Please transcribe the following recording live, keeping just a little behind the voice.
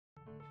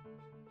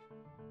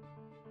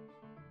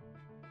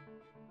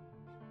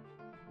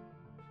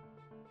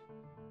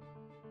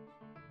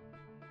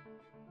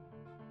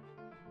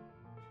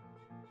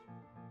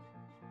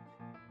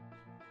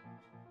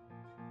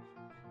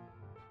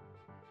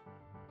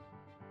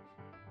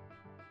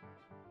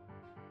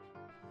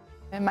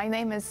My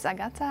name is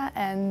Agata,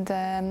 and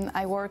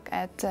I work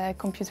at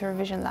Computer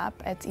Vision Lab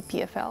at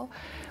EPFL,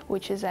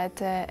 which is at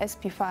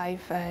SP5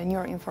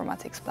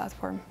 Neuroinformatics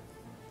platform.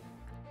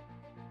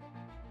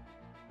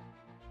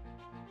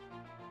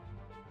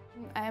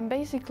 I'm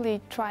basically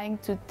trying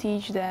to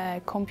teach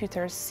the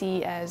computers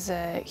see as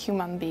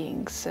human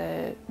beings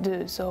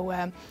do.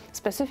 So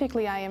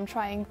specifically, I am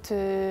trying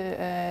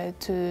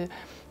to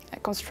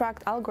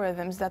construct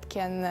algorithms that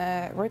can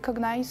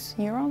recognize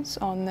neurons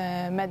on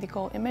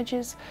medical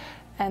images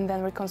and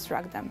then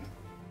reconstruct them.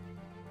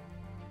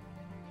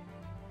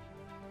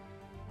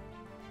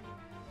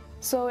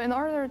 So in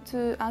order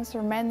to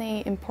answer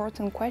many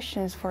important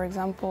questions, for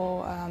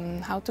example,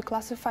 how to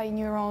classify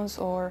neurons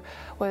or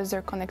what is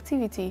their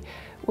connectivity,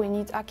 we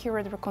need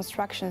accurate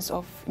reconstructions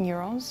of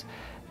neurons.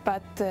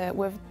 But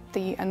with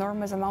the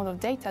enormous amount of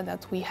data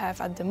that we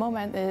have at the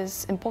moment, it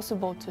is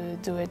impossible to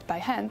do it by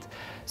hand.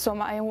 So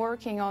I am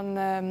working on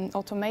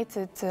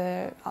automated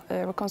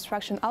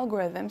reconstruction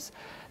algorithms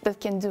that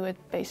can do it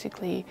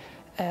basically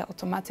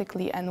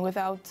automatically and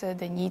without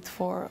the need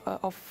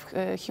of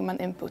human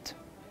input.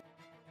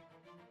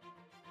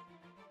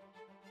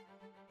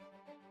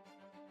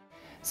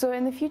 So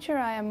in the future,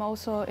 I am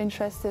also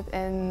interested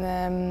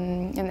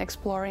in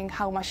exploring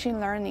how machine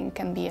learning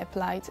can be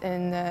applied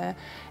in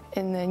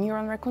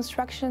neuron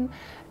reconstruction,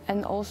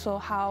 and also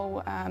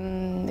how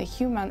the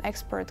human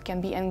expert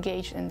can be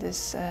engaged in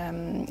this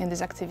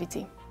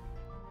activity.